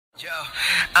Yo,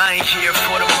 I ain't here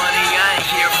for the money, I ain't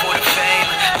here for the fame.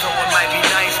 Though it might be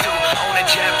nice to own a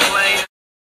jet plane.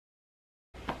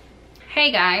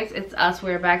 Hey guys, it's us.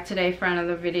 We're back today for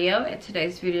another video, and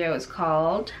today's video is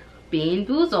called Being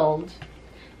Boozled.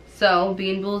 So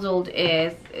Being Boozled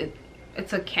is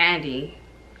it's a candy.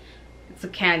 It's a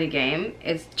candy game.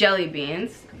 It's jelly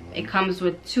beans. It comes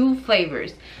with two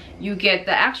flavors. You get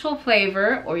the actual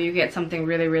flavor, or you get something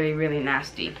really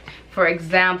nasty. For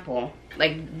example,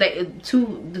 like the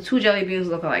two jelly beans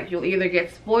look alike. You'll either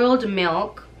get spoiled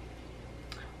milk,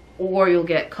 or you'll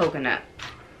get coconut,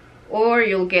 or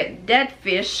you'll get dead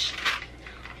fish,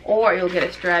 or you'll get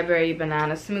a strawberry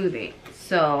banana smoothie.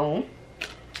 So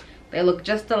they look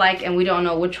just alike, and we don't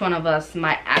know which one of us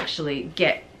might actually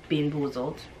get Being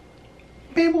Boozled.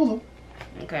 Being Boozled.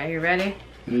 Okay, you ready?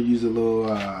 I'm gonna use a little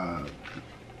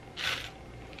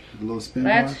spin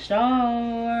bar. Let's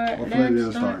start. What flavor does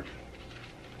it start?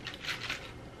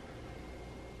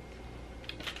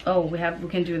 Oh, we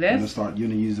can do this. You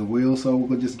gonna use the wheel so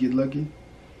we'll just get lucky? You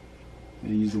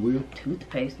gonna use the wheel?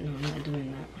 Toothpaste? No, I'm not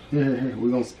doing that. Here, we're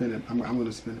gonna spin it. I'm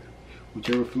gonna spin it.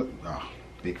 Whichever flip. Oh,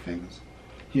 big fingers.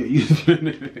 Here, you spin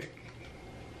it.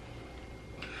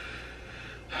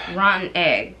 Rotten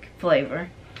egg flavor.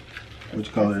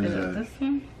 Which color is it that? This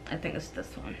one? I think it's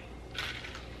this one.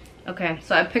 Okay,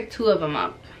 so I picked two of them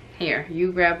up. Here,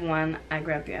 you grab one, I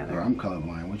grab the other. Oh, I'm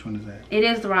colorblind. Which one is that? It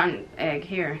is the rotten egg.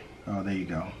 Here. Oh, there you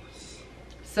go.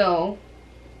 So.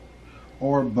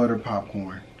 Or butter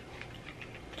popcorn.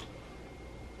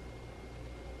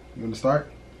 You want to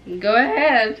start? Go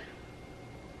ahead.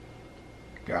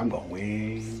 Girl, I'm gonna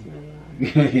win.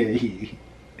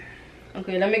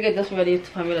 Okay, let me get this ready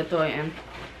for me to throw it in.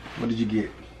 What did you get?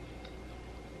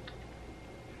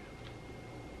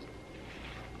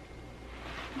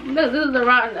 This is the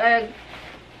rotten egg.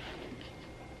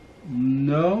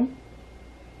 No.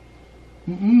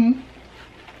 You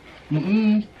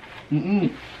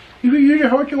just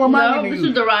hurt your mind. No, this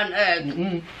is the rotten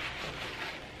egg.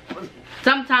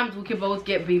 Sometimes we can both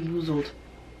get Being Boozled.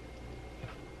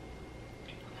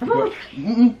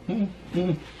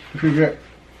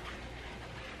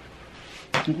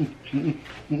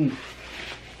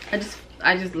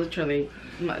 I just literally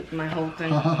my whole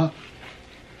thing.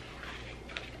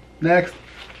 Next.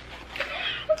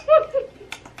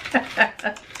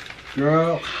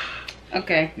 Girl.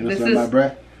 Okay. You this is my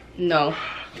breath? No.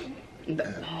 Oh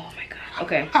my god.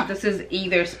 Okay. This is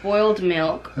either spoiled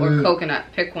milk or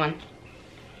coconut. Pick one.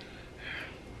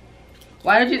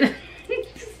 Why did you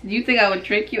you think I would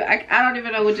trick you? I don't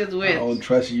even know which is which. I don't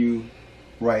trust you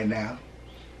right now.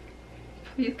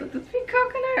 Please let this be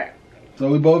coconut.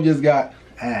 So we both just got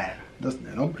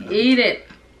Eat it.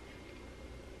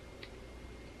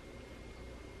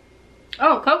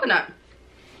 Oh, coconut.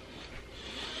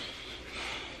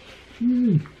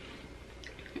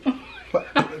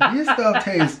 This stuff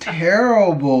tastes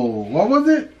terrible. What was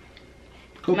it?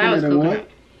 Coconut and what?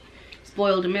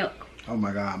 Spoiled milk. Oh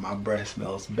my god, my breath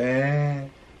smells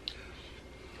bad.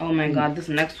 Oh my god, this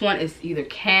next one is either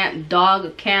canned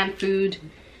food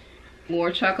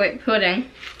or chocolate pudding.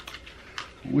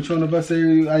 Which one of us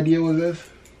idea was this?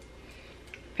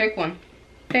 Pick one.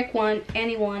 Pick one.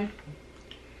 Anyone.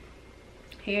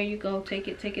 Here you go. Take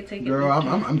it. Take it. Take it. Girl,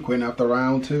 I'm quitting after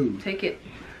round 2. Take it.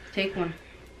 Take one.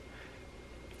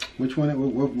 Which one?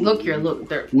 Look here. Look.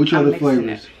 Which are the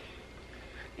flavors?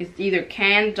 It's either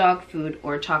canned dog food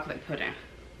or chocolate pudding.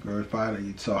 Girl,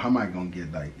 so how am I gonna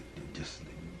get like just?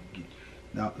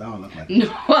 That don't look like.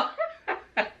 No.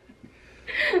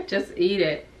 Just eat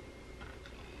it.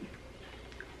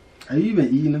 Are you even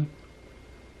eating them?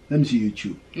 Let me see you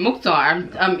chew.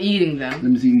 Muktar, I'm eating them. Let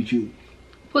me see you chew.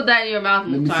 Put that in your mouth,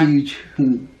 Muktar. Let me see you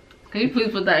chew. Can you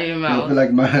please put that in your mouth? I feel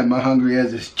like my hungry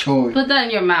ass is chewing. Put that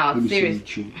in your mouth. Let me seriously.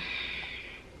 see you chew.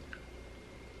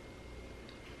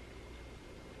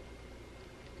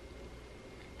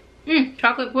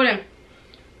 Chocolate pudding.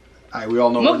 Alright, we all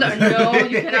know. Muktar, no,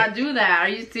 you cannot do that. Are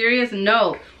you serious?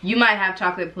 No, you might have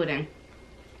chocolate pudding.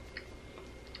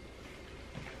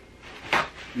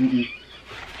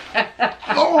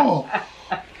 Oh,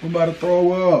 I'm about to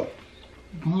throw up.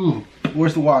 Ooh,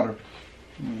 where's the water?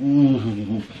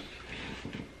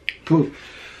 Cool.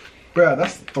 Bruh,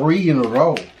 that's 3 in a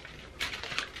row.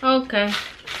 Okay.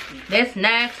 This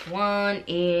next one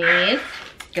is,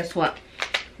 guess what?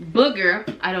 Booger.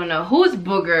 I don't know whose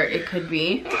booger it could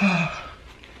be.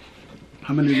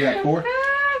 How many you got? 4?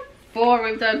 4.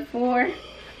 We've done 4.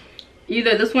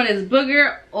 Either this one is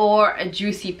booger or a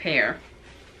juicy pear.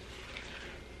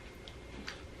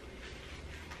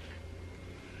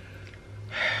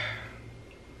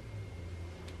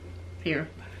 Here,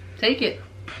 take it.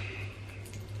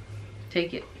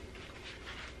 Take it.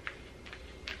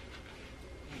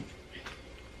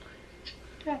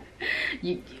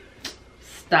 You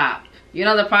stop. You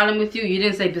know the problem with you? You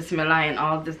didn't say Bismillah and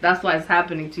all this. That's why it's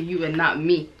happening to you and not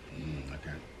me.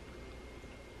 Okay.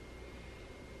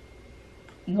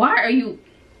 Why are you?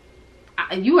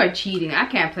 You are cheating. I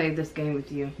can't play this game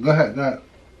with you. Go ahead. Go ahead.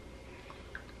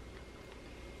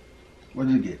 What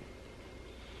did you get?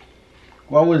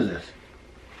 What was this?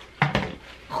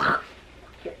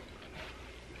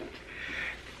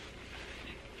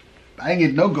 I ain't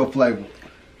get no good flavor.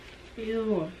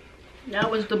 Ew. That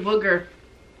was the booger.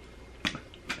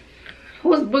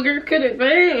 Whose booger could it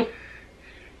be?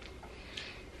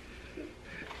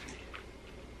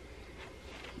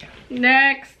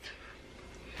 Next.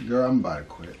 Girl, I'm about to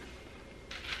quit.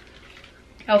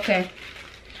 Okay.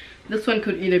 This one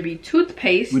could either be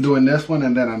toothpaste. We're doing this one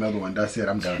and then another one. That's it.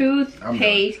 I'm done.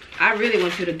 Toothpaste. I really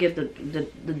want you to get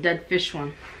the dead fish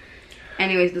one.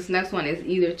 Anyways, this next one is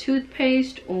either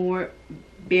toothpaste or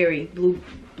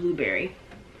blueberry.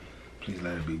 Please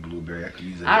let it be blueberry. I could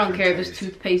use it. I don't care if it's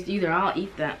toothpaste either. I'll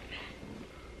eat that.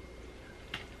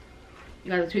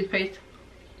 You got the toothpaste?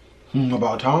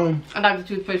 About time. I got the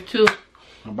toothpaste too.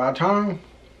 About time.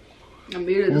 I'm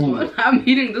eating this one. I'm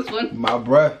eating this one. My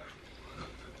breath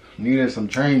needed some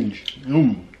change.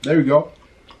 There we go.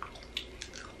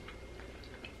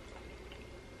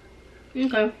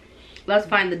 Okay. Let's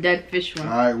find the dead fish one.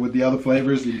 Alright, with the other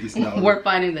flavors, it's not. We're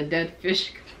finding the dead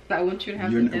fish. I want you to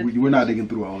have the dead fish. We're not digging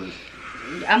through all this.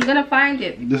 I'm gonna find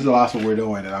it. This is the last one we're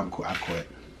doing, and I quit.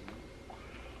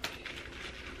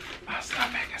 My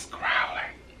stomach is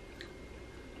growling.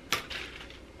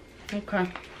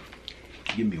 Okay.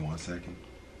 Give me 1 second.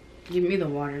 Give me the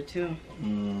water too.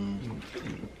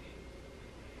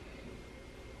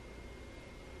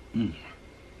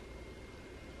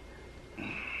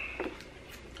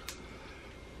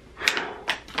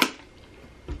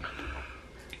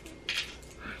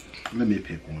 Let me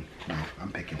pick one. No,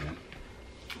 I'm picking one.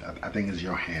 I think it's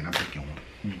your hand. I'm picking one.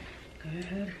 Go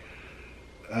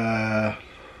ahead.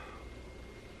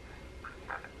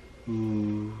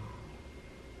 Ooh.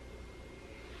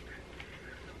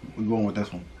 We're going with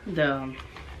this one. The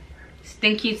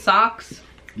stinky socks.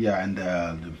 Yeah, and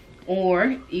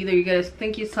Or either you get a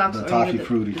stinky socks the or toffee you get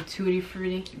fruity. the tutti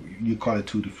frutti. You call it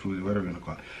tutti frutti, whatever you're gonna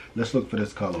call it. Let's look for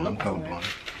this color. I'm colorblind.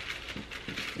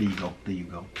 There you go. There you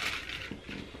go.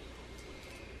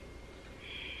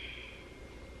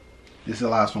 This is the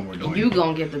last one we're doing. You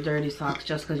gonna get the dirty socks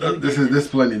just because you. This is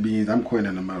plenty of beans. I'm quitting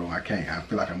in the middle. I can't. I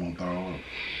feel like I'm gonna throw up.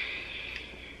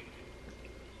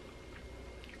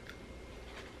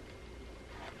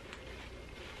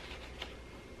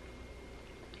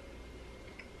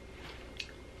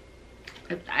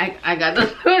 I got the.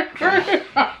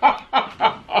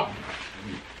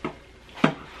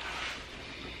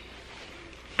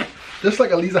 There's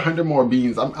like at least 100 more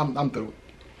beans. I'm through.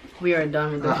 We are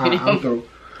done with the video. I'm through.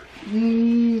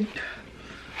 I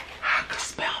can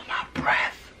smell my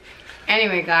breath.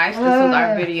 Anyway, guys, this was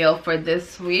our video for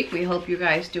this week. We hope you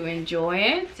guys do enjoy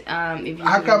it. If you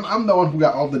I'm the one who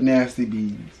got all the nasty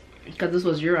beans. Because this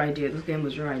was your idea. This game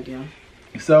was your idea.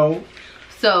 So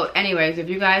anyways, if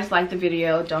you guys like the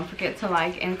video, don't forget to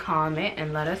like and comment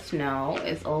and let us know.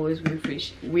 As always,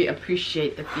 we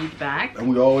appreciate the feedback. And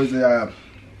we always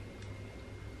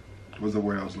what's the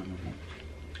word I was looking for?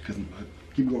 Cause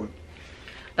keep going.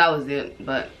 That was it.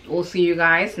 But we'll see you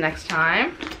guys next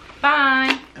time.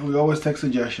 Bye. And we always take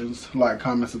suggestions. Like,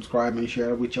 comment, subscribe, and share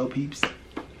it with your peeps.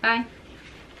 Bye.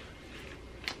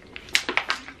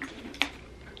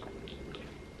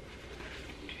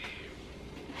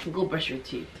 Go brush your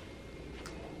teeth.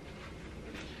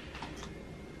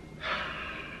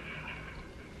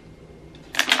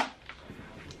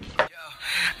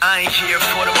 I ain't here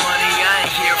for the money, I